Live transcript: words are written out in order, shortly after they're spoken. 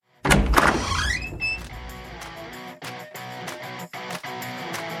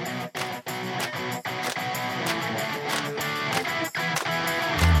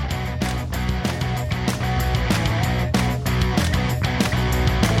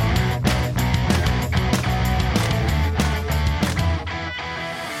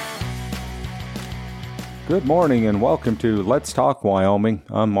Good morning and welcome to Let's Talk Wyoming.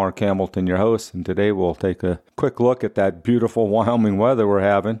 I'm Mark Hamilton, your host, and today we'll take a quick look at that beautiful Wyoming weather we're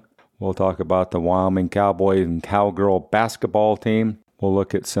having. We'll talk about the Wyoming Cowboys and Cowgirl basketball team. We'll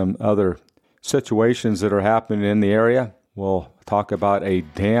look at some other situations that are happening in the area. We'll talk about a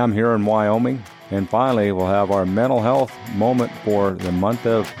dam here in Wyoming. And finally, we'll have our mental health moment for the month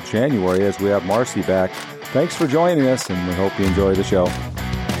of January as we have Marcy back. Thanks for joining us, and we hope you enjoy the show.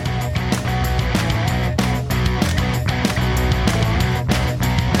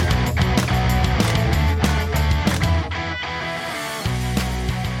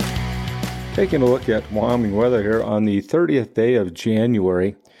 Taking a look at Wyoming weather here on the 30th day of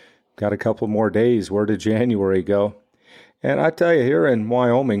January. Got a couple more days. Where did January go? And I tell you, here in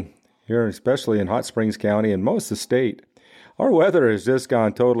Wyoming, here especially in Hot Springs County and most of the state, our weather has just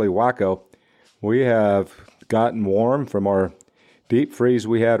gone totally wacko. We have gotten warm from our deep freeze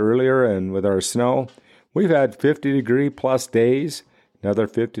we had earlier, and with our snow, we've had 50-degree plus days, another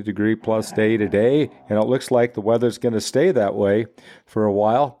 50-degree plus day today, and it looks like the weather's going to stay that way for a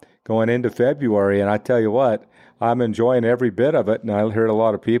while going into February. And I tell you what, I'm enjoying every bit of it. And I heard a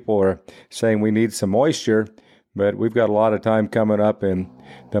lot of people are saying we need some moisture, but we've got a lot of time coming up in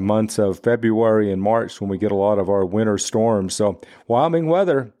the months of February and March when we get a lot of our winter storms. So Wyoming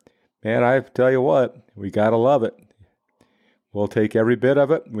weather, man, I tell you what, we got to love it. We'll take every bit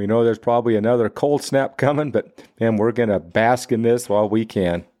of it. We know there's probably another cold snap coming, but man, we're going to bask in this while we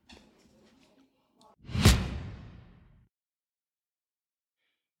can.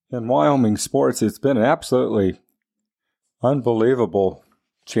 In Wyoming sports, it's been an absolutely unbelievable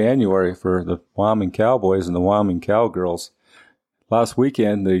January for the Wyoming Cowboys and the Wyoming Cowgirls. Last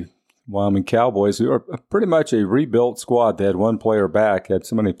weekend, the Wyoming Cowboys, who are pretty much a rebuilt squad, they had one player back, had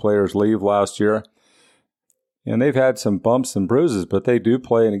so many players leave last year, and they've had some bumps and bruises, but they do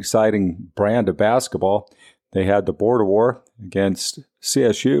play an exciting brand of basketball. They had the border war against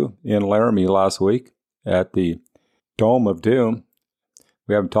CSU in Laramie last week at the Dome of Doom.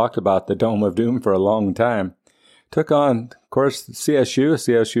 We haven't talked about the Dome of Doom for a long time. Took on, of course, CSU.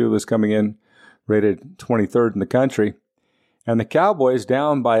 CSU was coming in rated 23rd in the country. And the Cowboys,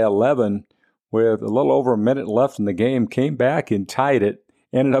 down by 11 with a little over a minute left in the game, came back and tied it.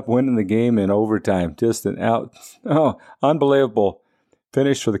 Ended up winning the game in overtime. Just an unbelievable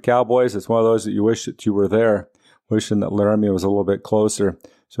finish for the Cowboys. It's one of those that you wish that you were there, wishing that Laramie was a little bit closer.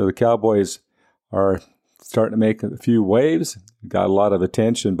 So the Cowboys are starting to make a few waves. Got a lot of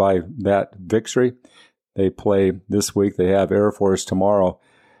attention by that victory. They play this week. They have Air Force tomorrow,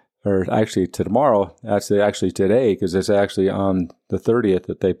 or actually tomorrow. Actually today, because it's actually on the 30th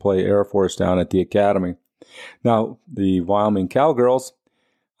that they play Air Force down at the Academy. Now, the Wyoming Cowgirls,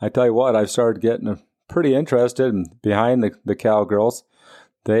 I tell you what, I've started getting pretty interested behind the Cowgirls.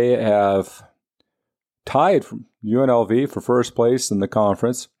 They have tied UNLV for first place in the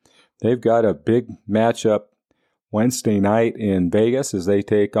conference. They've got a big matchup Wednesday night in Vegas as they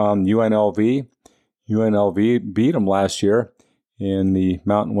take on UNLV. UNLV beat them last year in the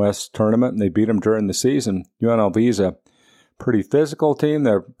Mountain West tournament, and they beat them during the season. UNLV is a pretty physical team.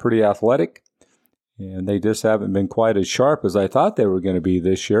 They're pretty athletic, and they just haven't been quite as sharp as I thought they were going to be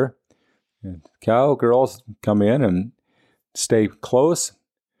this year. And Cowgirls come in and stay close,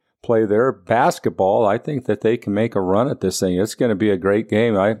 play their basketball. I think that they can make a run at this thing. It's going to be a great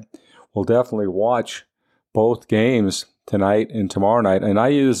game. I will definitely watch both games tonight and tomorrow night. And I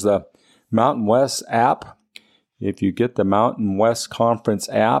use the Mountain West app. If you get the Mountain West Conference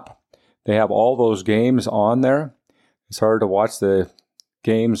app, they have all those games on there. It's hard to watch the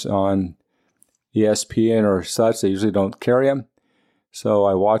games on ESPN or such. They usually don't carry them. So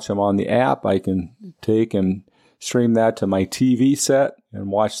I watch them on the app. I can take and stream that to my TV set and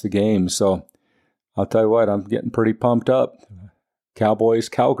watch the games. So I'll tell you what, I'm getting pretty pumped up. Cowboys,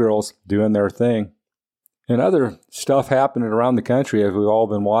 Cowgirls doing their thing. And other stuff happening around the country as we've all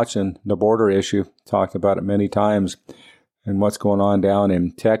been watching the border issue, talked about it many times, and what's going on down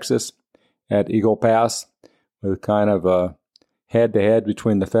in Texas at Eagle Pass with kind of a head-to-head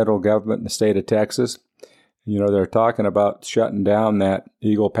between the federal government and the state of Texas. You know, they're talking about shutting down that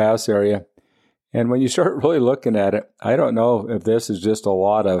Eagle Pass area. And when you start really looking at it, I don't know if this is just a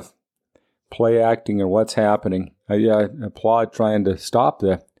lot of play acting or what's happening. I applaud trying to stop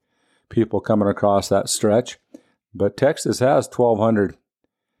the people coming across that stretch. But Texas has 1,200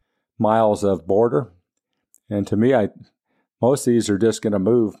 miles of border. And to me, most of these are just going to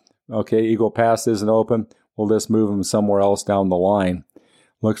move. Okay, Eagle Pass isn't open. We'll just move them somewhere else down the line.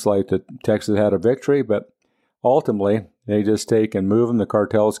 Looks like that Texas had a victory, but ultimately, they just take and move them. The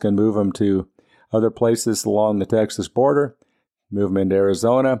cartels can move them to other places along the Texas border. movement to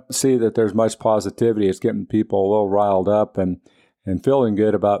Arizona. See that there's much positivity. It's getting people a little riled up and feeling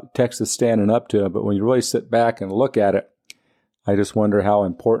good about Texas standing up to it. But when you really sit back and look at it, I just wonder how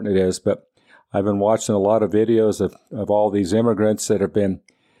important it is. But I've been watching a lot of videos of all these immigrants that have been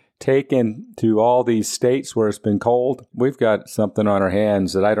taken to all these states where it's been cold. We've got something on our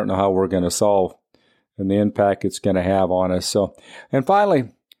hands that I don't know how we're going to solve and the impact it's going to have on us. So, and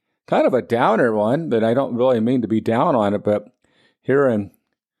finally, kind of a downer one, but I don't really mean to be down on it, but here in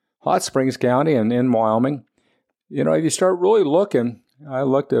Hot Springs County and in Wyoming, if you start really looking, I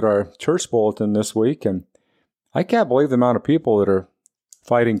looked at our church bulletin this week, and I can't believe the amount of people that are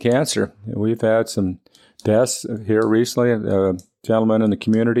fighting cancer. We've had some deaths here recently. A gentleman in the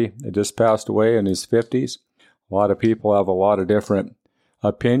community that just passed away in his 50s. A lot of people have a lot of different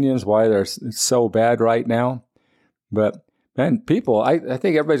opinions why it's so bad right now. But, man, people, I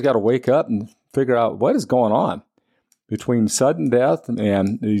think everybody's got to wake up and figure out what is going on. Between sudden death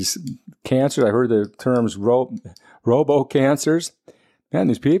and these cancers, I heard the terms robo-cancers. Man,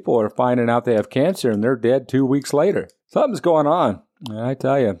 these people are finding out they have cancer and they're dead 2 weeks later. Something's going on. And I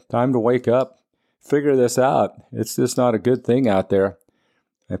tell you, time to wake up, figure this out. It's just not a good thing out there.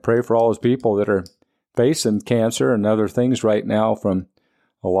 I pray for all those people that are facing cancer and other things right now from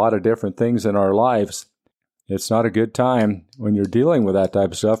a lot of different things in our lives. It's not a good time when you're dealing with that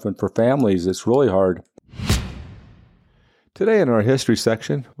type of stuff, and for families, it's really hard. Today in our history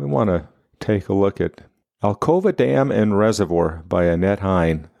section, we want to take a look at Alcova Dam and Reservoir by Annette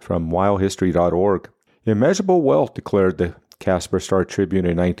Hine from wildhistory.org. Immeasurable wealth, declared the Casper Star Tribune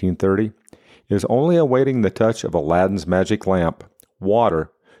in 1930, is only awaiting the touch of Aladdin's magic lamp,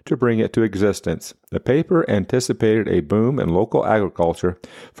 water, to bring it to existence. The paper anticipated a boom in local agriculture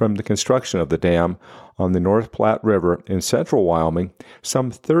from the construction of the dam on the North Platte River in central Wyoming, some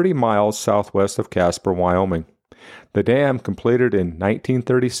 30 miles southwest of Casper, Wyoming. The dam, completed in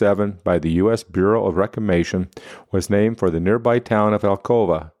 1937 by the U.S. Bureau of Reclamation, was named for the nearby town of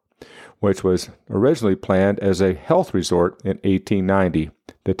Alcova, which was originally planned as a health resort in 1890.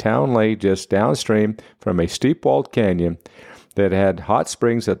 The town lay just downstream from a steep-walled canyon that had hot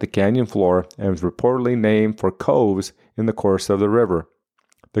springs at the canyon floor and was reportedly named for coves in the course of the river.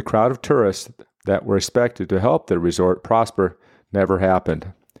 The crowd of tourists that were expected to help the resort prosper never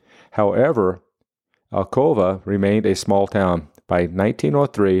happened. However, Alcova remained a small town. By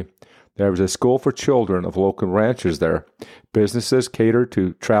 1903, there was a school for children of local ranchers there. Businesses catered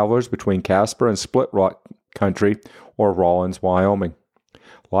to travelers between Casper and Split Rock Country or Rawlins, Wyoming.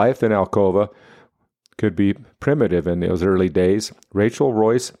 Life in Alcova could be primitive in those early days. Rachel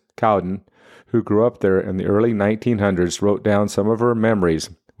Royce Cowden, who grew up there in the early 1900s, wrote down some of her memories,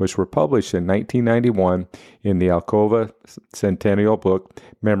 which were published in 1991 in the Alcova Centennial book,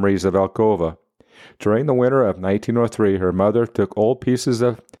 Memories of Alcova. During the winter of 1903, her mother took old pieces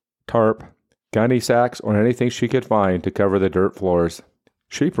of tarp, gunny sacks, or anything she could find to cover the dirt floors.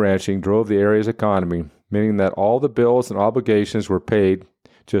 Sheep ranching drove the area's economy, meaning that all the bills and obligations were paid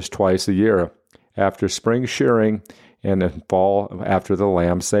just twice a year, after spring shearing and in fall after the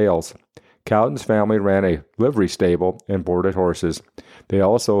lamb sales. Cowden's family ran a livery stable and boarded horses. They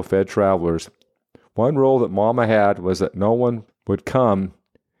also fed travelers. One rule that Mama had was that no one would come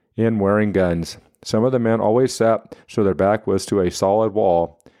in wearing guns. Some of the men always sat so their back was to a solid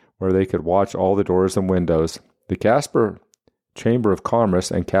wall where they could watch all the doors and windows. The Casper Chamber of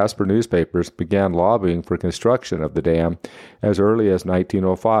Commerce and Casper newspapers began lobbying for construction of the dam as early as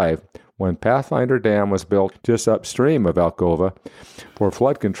 1905, when Pathfinder Dam was built just upstream of Alcova for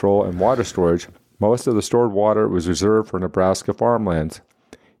flood control and water storage. Most of the stored water was reserved for Nebraska farmlands,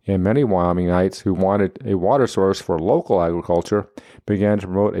 and many Wyomingites who wanted a water source for local agriculture began to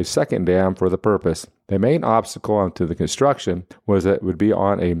promote a second dam for the purpose. The main obstacle to the construction was that it would be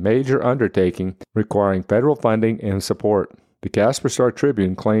on a major undertaking requiring federal funding and support. The Casper Star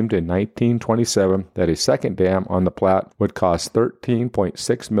Tribune claimed in 1927 that a second dam on the Platte would cost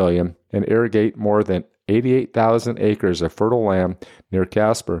 $13.6 million and irrigate more than 88,000 acres of fertile land near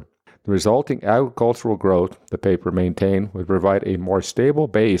Casper. The resulting agricultural growth, the paper maintained, would provide a more stable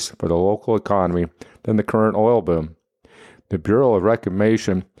base for the local economy than the current oil boom. The Bureau of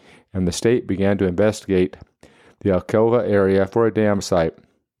Reclamation and the state began to investigate the Alcova area for a dam site.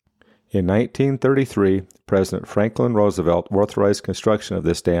 In 1933, President Franklin Roosevelt authorized construction of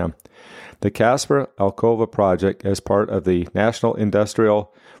this dam. The Casper-Alcova project, as part of the National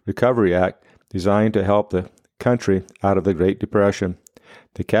Industrial Recovery Act, designed to help the country out of the Great Depression.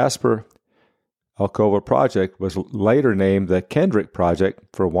 The Casper-Alcova project was later named the Kendrick Project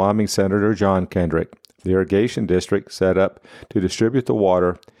for Wyoming Senator John Kendrick. The irrigation district set up to distribute the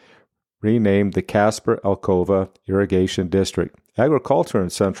water, renamed the Casper-Alcova Irrigation District. Agriculture in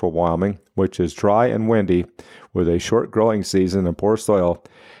central Wyoming, which is dry and windy with a short growing season and poor soil,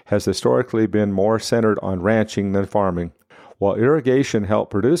 has historically been more centered on ranching than farming. While irrigation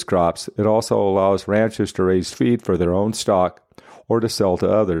helps produce crops, it also allows ranchers to raise feed for their own stock or to sell to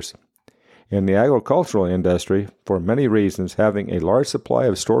others. In the agricultural industry, for many reasons, having a large supply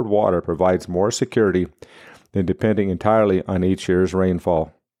of stored water provides more security than depending entirely on each year's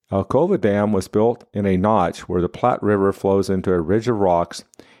rainfall. Alcova Dam was built in a notch where the Platte River flows into a ridge of rocks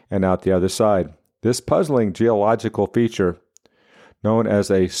and out the other side. This puzzling geological feature, known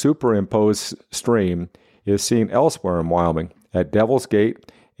as a superimposed stream, is seen elsewhere in Wyoming, at Devil's Gate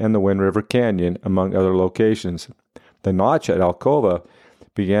and the Wind River Canyon, among other locations. The notch at Alcova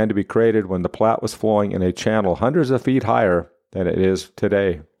began to be created when the Platte was flowing in a channel hundreds of feet higher than it is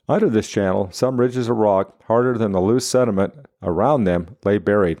today. Under this channel, some ridges of rock, harder than the loose sediment around them, lay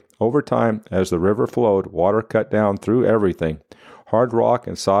buried. Over time, as the river flowed, water cut down through everything, hard rock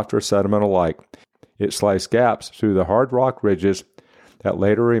and softer sediment alike. It sliced gaps through the hard rock ridges that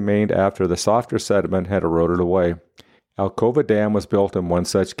later remained after the softer sediment had eroded away. Alcova Dam was built in one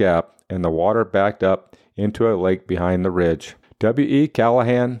such gap, and the water backed up into a lake behind the ridge. W.E.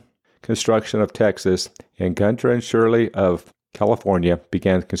 Callahan Construction of Texas and Gunter and Shirley of California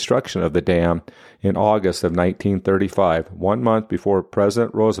began construction of the dam in August of 1935, 1 month before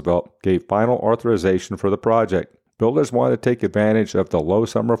President Roosevelt gave final authorization for the project. Builders wanted to take advantage of the low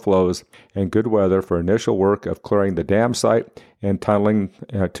summer flows and good weather for initial work of clearing the dam site and tunneling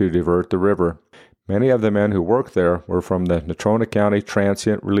to divert the river. Many of the men who worked there were from the Natrona County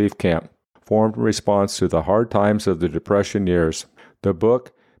Transient Relief Camp, formed in response to the hard times of the Depression years. The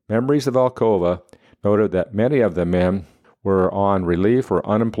book, Memories of Alcova, noted that many of the men were on relief or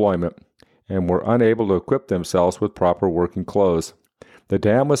unemployment and were unable to equip themselves with proper working clothes. The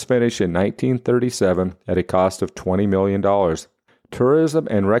dam was finished in 1937 at a cost of $20 million. Tourism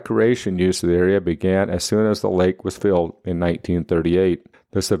and recreation use of the area began as soon as the lake was filled in 1938.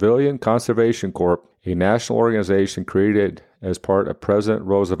 The Civilian Conservation Corps, a national organization created as part of President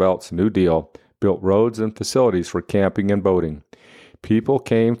Roosevelt's New Deal, built roads and facilities for camping and boating. People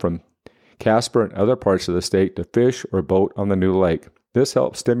came from Casper and other parts of the state to fish or boat on the new lake. This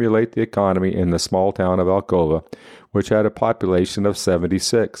helped stimulate the economy in the small town of Alcova, which had a population of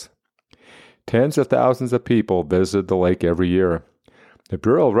 76. Tens of thousands of people visited the lake every year. The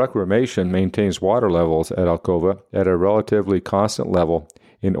Bureau of Reclamation maintains water levels at Alcova at a relatively constant level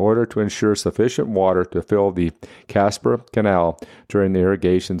in order to ensure sufficient water to fill the Casper Canal during the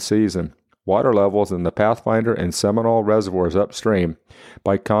irrigation season. Water levels in the Pathfinder and Seminole reservoirs upstream,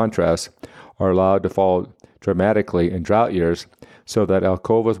 by contrast, are allowed to fall dramatically in drought years so that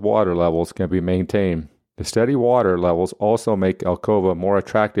Alcova's water levels can be maintained. The steady water levels also make Alcova more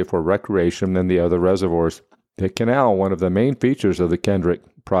attractive for recreation than the other reservoirs. The canal, one of the main features of the Kendrick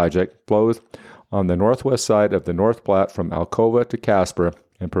project, flows on the northwest side of the North Platte from Alcova to Casper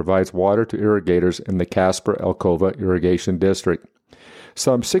and provides water to irrigators in the Casper-Alcova Irrigation District.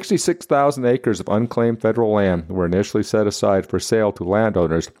 Some 66,000 acres of unclaimed federal land were initially set aside for sale to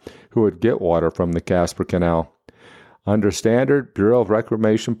landowners who would get water from the Casper Canal. Under standard Bureau of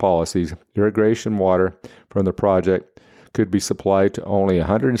Reclamation policies, irrigation water from the project could be supplied to only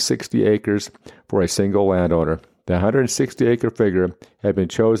 160 acres for a single landowner. The 160-acre figure had been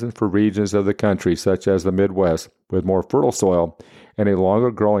chosen for regions of the country such as the Midwest, with more fertile soil and a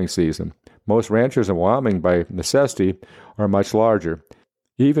longer growing season. Most ranchers in Wyoming, by necessity, are much larger.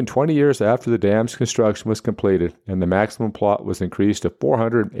 Even 20 years after the dam's construction was completed and the maximum plot was increased to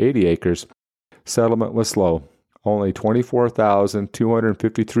 480 acres, settlement was slow. Only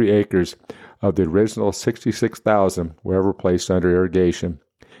 24,253 acres of the original 66,000 were ever placed under irrigation.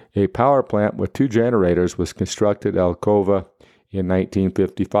 A power plant with 2 generators was constructed at Alcova in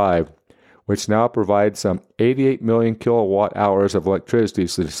 1955, which now provides some 88 million kilowatt hours of electricity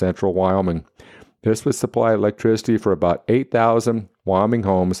to central Wyoming. This would supply electricity for about 8,000 Wyoming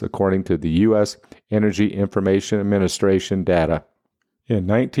homes, according to the U.S. Energy Information Administration data. In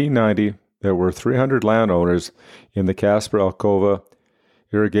 1990, there were 300 landowners in the Casper-Alcova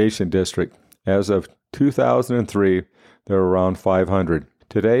Irrigation District. As of 2003, there were around 500.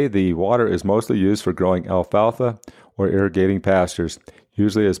 Today, the water is mostly used for growing alfalfa or irrigating pastures,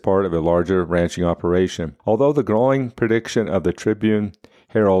 usually as part of a larger ranching operation. Although the growing prediction of the Tribune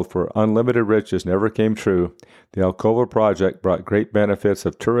Herald for unlimited riches never came true, the Alcova project brought great benefits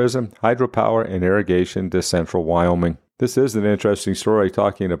of tourism, hydropower, and irrigation to central Wyoming. This is an interesting story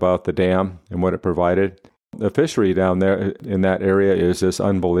talking about the dam and what it provided. The fishery down there in that area is just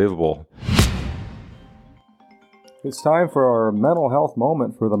unbelievable. It's time for our mental health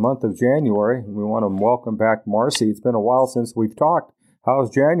moment for the month of January. We want to welcome back Marcy. It's been a while since we've talked. How's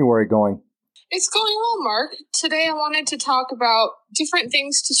January going? It's going well, Mark. Today I wanted to talk about different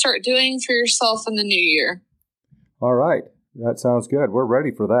things to start doing for yourself in the new year. All right. That sounds good. We're ready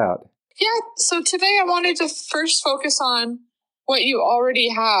for that. Yeah, so today I wanted to first focus on what you already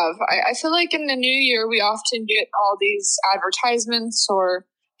have. I feel like in the new year, we often get all these advertisements or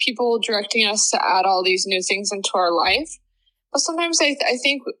people directing us to add all these new things into our life. But sometimes I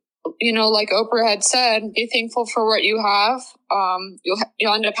think, like Oprah had said, be thankful for what you have.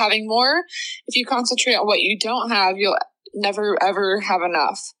 You'll end up having more. If you concentrate on what you don't have, you'll never, ever have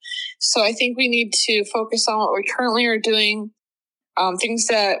enough. So I think we need to focus on what we currently are doing, things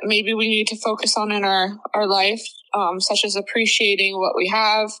that maybe we need to focus on in our life, such as appreciating what we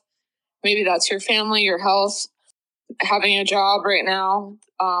have. Maybe that's your family, your health, having a job right now,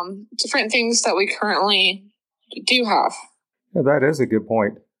 different things that we currently do have. Yeah, that is a good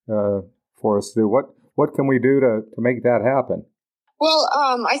point for us to do. What can we do to make that happen? Well,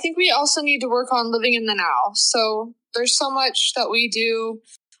 I think we also need to work on living in the now. So there's so much that we do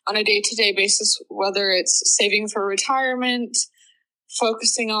on a day-to-day basis, whether it's saving for retirement,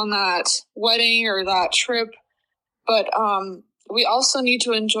 focusing on that wedding or that trip. But we also need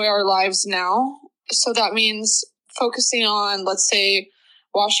to enjoy our lives now. So that means focusing on, let's say,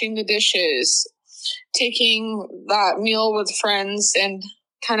 washing the dishes, taking that meal with friends and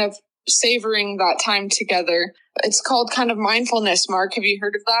kind of savoring that time together. It's called kind of mindfulness, Mark. Have you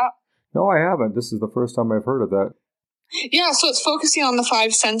heard of that? No, I haven't. This is the first time I've heard of that. Yeah, so it's focusing on the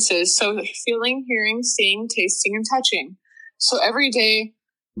five senses. So feeling, hearing, seeing, tasting, and touching. So every day,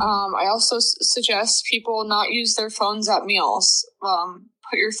 I also suggest people not use their phones at meals.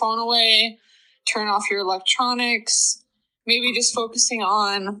 Put your phone away, turn off your electronics, maybe just focusing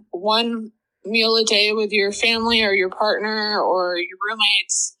on one meal a day with your family or your partner or your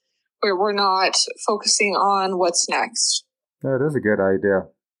roommates where we're not focusing on what's next. That is a good idea.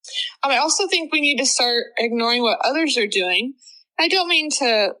 I also think we need to start ignoring what others are doing. I don't mean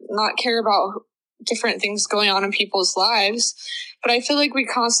to not care about different things going on in people's lives, but I feel like we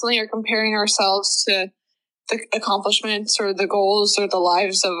constantly are comparing ourselves to the accomplishments or the goals or the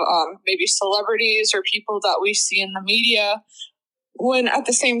lives of maybe celebrities or people that we see in the media, when at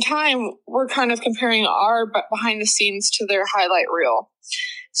the same time, we're kind of comparing our behind the scenes to their highlight reel.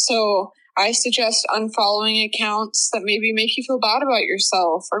 So I suggest unfollowing accounts that maybe make you feel bad about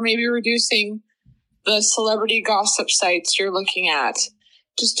yourself, or maybe reducing the celebrity gossip sites you're looking at.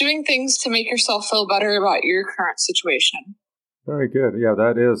 Just doing things to make yourself feel better about your current situation. Very good. Yeah,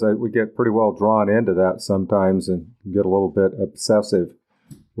 that is. We get pretty well drawn into that sometimes and get a little bit obsessive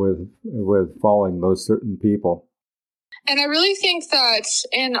with following those certain people. And I really think that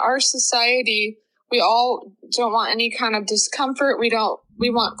in our society, we all don't want any kind of discomfort. We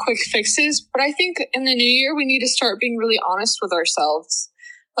want quick fixes. But I think in the new year, we need to start being really honest with ourselves.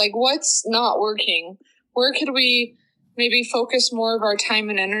 Like, what's not working? Where could we maybe focus more of our time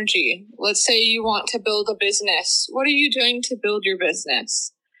and energy? Let's say you want to build a business. What are you doing to build your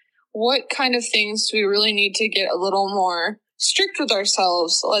business? What kind of things do we really need to get a little more strict with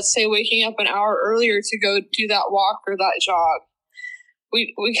ourselves? Let's say waking up an hour earlier to go do that walk or that jog.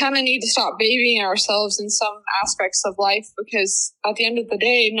 We kind of need to stop babying ourselves in some aspects of life, because at the end of the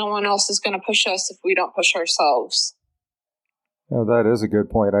day, no one else is going to push us if we don't push ourselves. Yeah, that is a good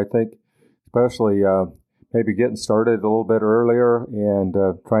point. I think especially maybe getting started a little bit earlier and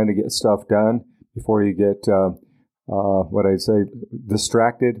trying to get stuff done before you get,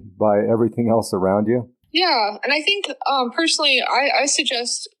 distracted by everything else around you. Yeah, and I think personally, I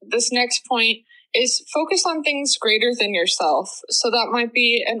suggest this next point is focus on things greater than yourself. So that might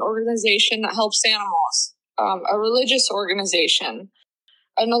be an organization that helps animals, a religious organization,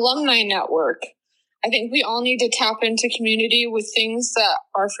 an alumni network. I think we all need to tap into community with things that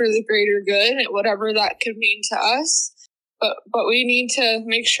are for the greater good, whatever that could mean to us. But we need to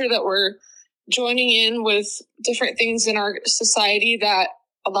make sure that we're joining in with different things in our society that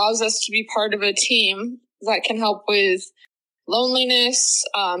allows us to be part of a team that can help with loneliness,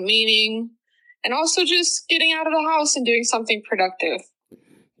 meaning, and also just getting out of the house and doing something productive.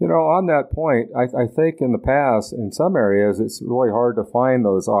 You know, on that point, I think in the past, in some areas, it's really hard to find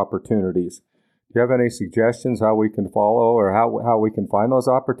those opportunities. Do you have any suggestions how we can follow or how we can find those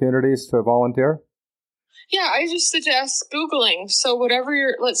opportunities to volunteer? Yeah, I just suggest Googling. So whatever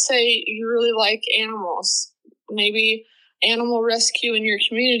let's say you really like animals, maybe animal rescue in your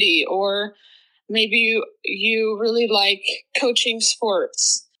community, or maybe you really like coaching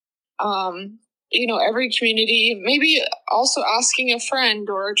sports. every community, maybe also asking a friend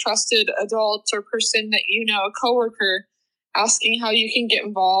or a trusted adult or person that a coworker, asking how you can get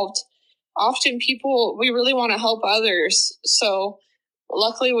involved. Often we really want to help others. So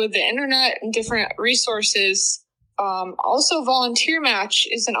luckily with the internet and different resources, also Volunteer Match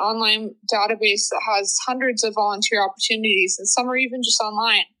is an online database that has hundreds of volunteer opportunities, and some are even just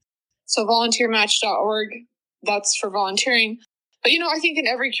online. So volunteermatch.org, that's for volunteering. But, I think in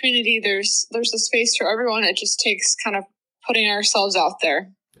every community, there's a space for everyone. It just takes kind of putting ourselves out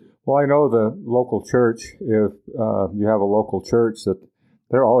there. Well, I know the local church, if you have a local church, that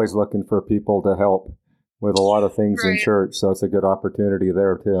they're always looking for people to help with a lot of things in church. So it's a good opportunity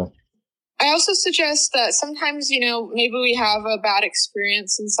there, too. I also suggest that sometimes, maybe we have a bad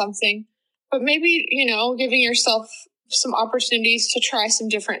experience in something, but maybe, giving yourself some opportunities to try some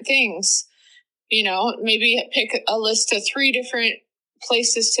different things. Maybe pick a list of 3 different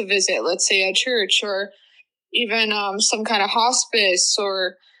places to visit, let's say a church or even some kind of hospice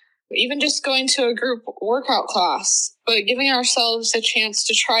or even just going to a group workout class, but giving ourselves a chance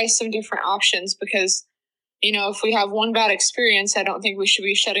to try some different options because, if we have one bad experience, I don't think we should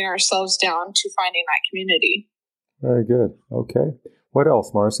be shutting ourselves down to finding that community. Very good. Okay. What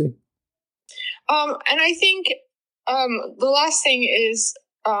else, Marcy? And I think the last thing is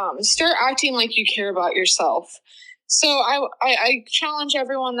start acting like you care about yourself. So I challenge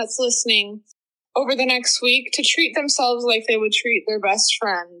everyone that's listening over the next week to treat themselves like they would treat their best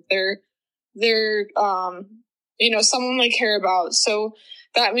friend, their someone they care about. So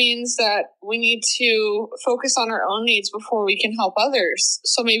that means that we need to focus on our own needs before we can help others.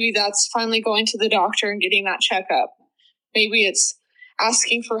 So maybe that's finally going to the doctor and getting that checkup. Maybe it's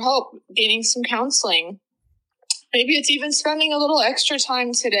asking for help, getting some counseling. Maybe it's even spending a little extra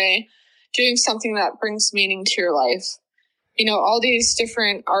time today doing something that brings meaning to your life. All these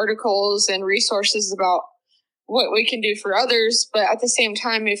different articles and resources about what we can do for others. But at the same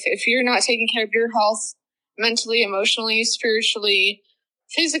time, if you're not taking care of your health mentally, emotionally, spiritually,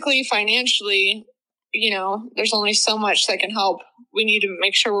 physically, financially, there's only so much that can help. We need to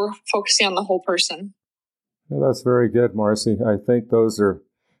make sure we're focusing on the whole person. Well, that's very good, Marcy. I think those are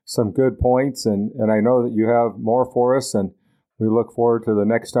some good points, and I know that you have more for us, and we look forward to the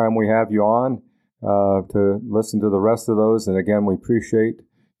next time we have you on to listen to the rest of those. And again, we appreciate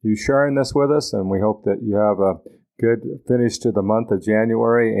you sharing this with us, and we hope that you have a good finish to the month of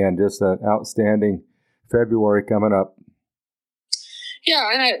January and just an outstanding February coming up.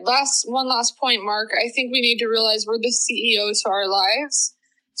 Yeah, and one last point, Mark. I think we need to realize we're the CEO to our lives.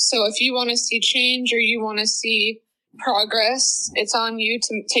 So if you want to see change or you want to see progress, it's on you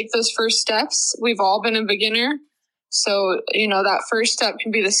to take those first steps. We've all been a beginner. So, that first step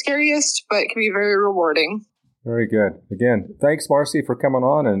can be the scariest, but it can be very rewarding. Very good. Again, thanks, Marcy, for coming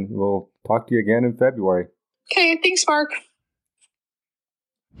on, and we'll talk to you again in February. Okay, thanks, Mark.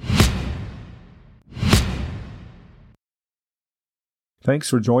 Thanks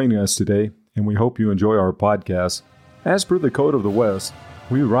for joining us today, and we hope you enjoy our podcast. As per the code of the West,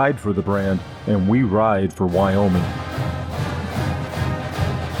 we ride for the brand, and we ride for Wyoming.